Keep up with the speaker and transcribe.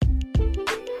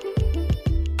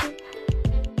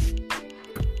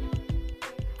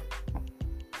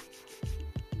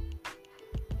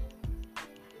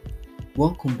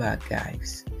Welcome back,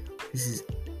 guys. This is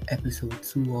episode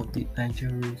 2 of the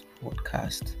Nigerian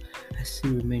podcast. I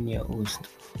still remain your host,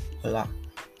 Ola.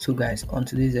 So, guys, on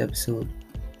today's episode,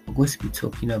 we're going to be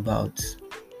talking about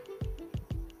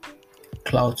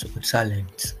clout or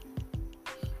talent.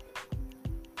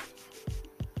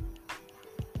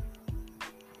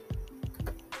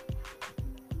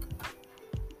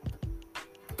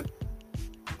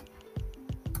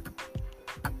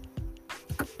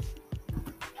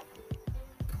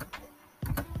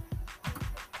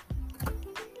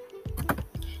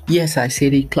 Yes, I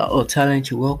said it, clout or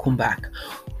talent. You're welcome back.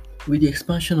 With the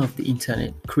expansion of the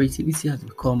internet, creativity has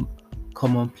become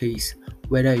commonplace,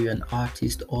 whether you're an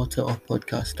artist, author, or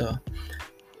podcaster.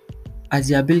 As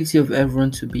the ability of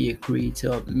everyone to be a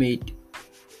creator made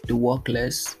the work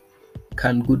less,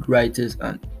 can good writers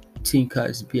and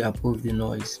thinkers be above the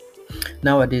noise?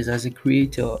 Nowadays, as a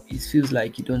creator, it feels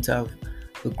like you don't have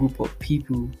a group of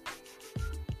people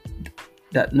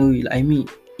that know you.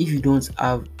 If you don't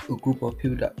have a group of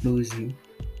people that knows you,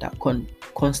 that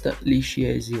constantly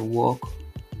shares your work,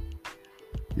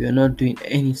 you're not doing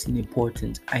anything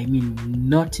important.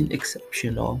 Nothing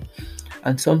exceptional.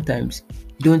 And sometimes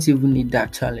you don't even need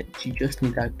that talent. You just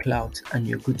need that clout, and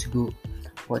you're good to go.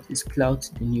 But is clout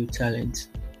the new talent?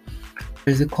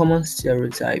 There's a common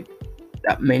stereotype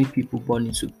that many people born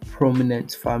into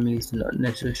prominent families do not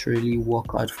necessarily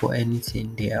work out for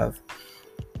anything they have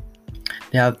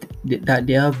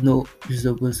no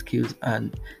usable skills,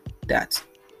 and that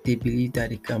they believe that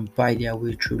they can buy their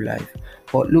way through life.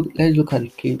 But let's look at the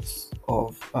case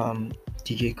of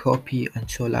DJ Copy and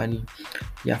Solani.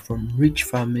 They are from a rich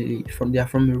family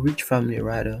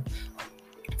rather,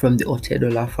 from the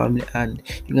Otedola family, and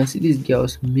you can see these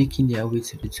girls making their way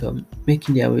to the top,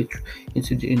 making their way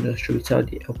into the industry without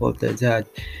the help of their dad.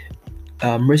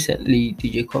 Recently,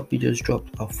 DJ Copy just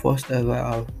dropped her first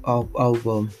ever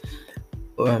album,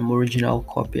 original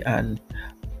copy, and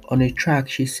on a track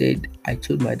she said, "I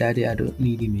told my daddy I don't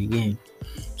need him again."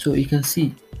 So you can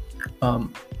see,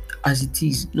 as it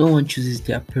is, no one chooses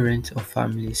their parents or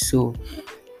family. So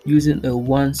using a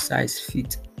one size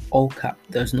fits all cap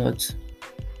does not,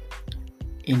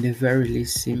 in the very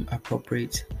least, seem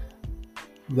appropriate.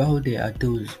 While there are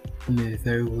those who may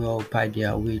very well buy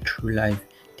their way through life,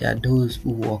 there are those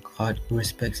who work hard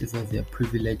irrespective of their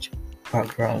privileged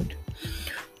background.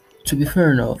 To be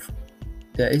fair enough,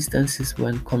 there are instances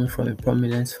when coming from a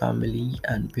prominent family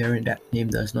and bearing that name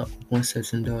does not open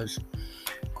certain doors.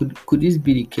 Could this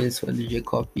be the case for DJ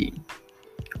Copy?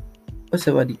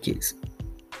 Whatever the case,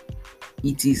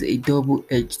 it is a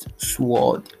double-edged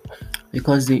sword,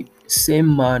 because the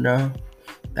same manner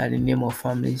that the name of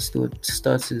family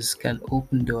status can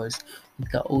open doors, it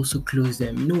can also close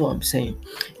them. You know what I'm saying?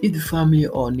 If the family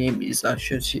or name is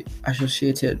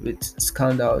associated with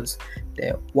scandals,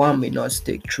 then one may not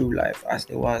stick through life as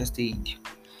they once did.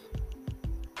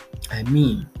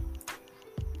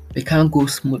 They can't go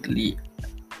smoothly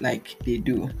like they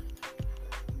do.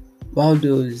 While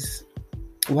there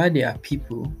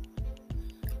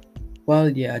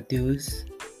are those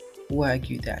who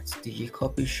argue that DJ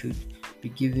Copy should be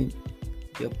given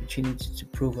the opportunity to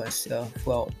prove herself,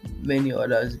 while many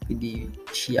others believe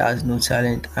she has no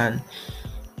talent and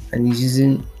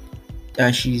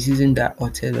she's using that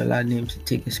Otedola name to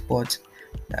take a spot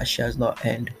that she has not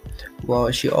earned.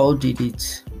 Well, she all did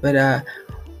it, whether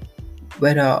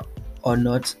or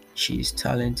not she is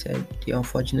talented. The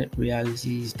unfortunate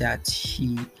reality is that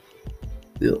she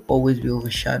will always be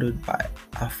overshadowed by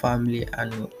her family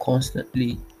and will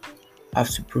constantly have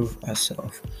to prove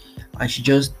herself. And she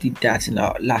just did that in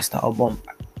her last album.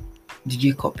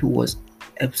 DJ Copy was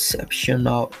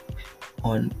exceptional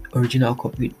on original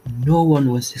copy. No one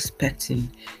was expecting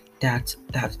that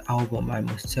album. I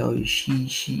must tell you,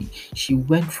 she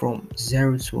went from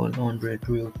 0 to 100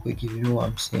 real quick, if you know what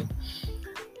I'm saying.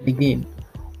 Again,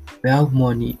 we have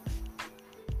money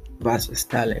versus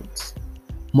talent.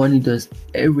 Money does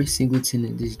every single thing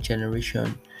in this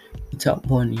generation. Without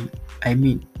money,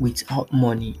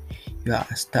 you are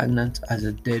as stagnant as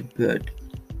a dead bird.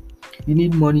 You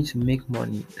need money to make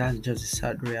money. That's just a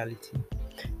sad reality.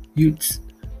 Youths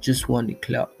just want the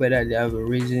clout, whether they have a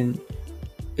reason,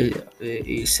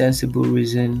 a sensible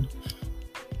reason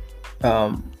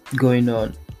going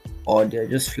on, or they're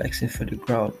just flexing for the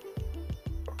gram.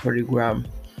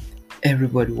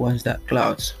 Everybody wants that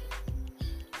clout.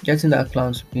 Getting that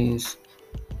clout means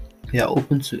they are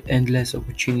open to endless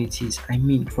opportunities.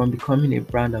 From becoming a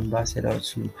brand ambassador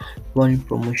to running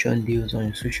promotion deals on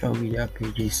your social media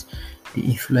pages. The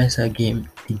influencer game,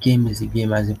 the game is the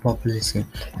game, as a popular saying.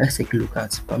 Let's take a look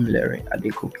at Pamela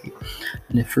Adekoke,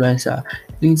 an influencer.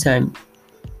 Anytime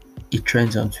it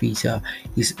trends on Twitter,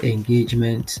 his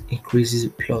engagement increases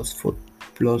plus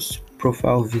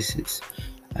profile visits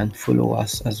and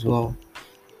followers as well,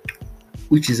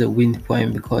 which is a win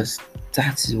point because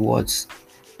that is what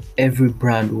every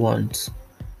brand wants.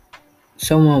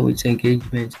 Someone with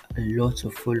engagement and lots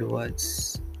of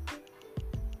followers.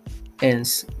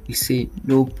 Hence, we say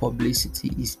no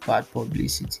publicity is bad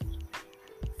publicity.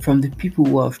 From the people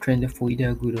who have trended for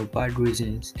either good or bad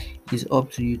reasons, it's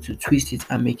up to you to twist it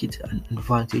and make it an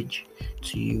advantage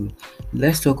to you.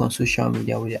 Let's talk on social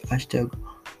media with the hashtag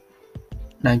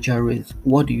Nigerate.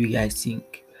 What do you guys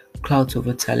think? Clout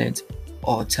over talent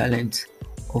or talent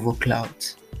over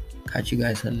clout? Catch you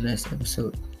guys on the next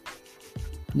episode.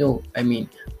 No, I mean,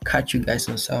 catch you guys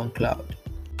on SoundCloud.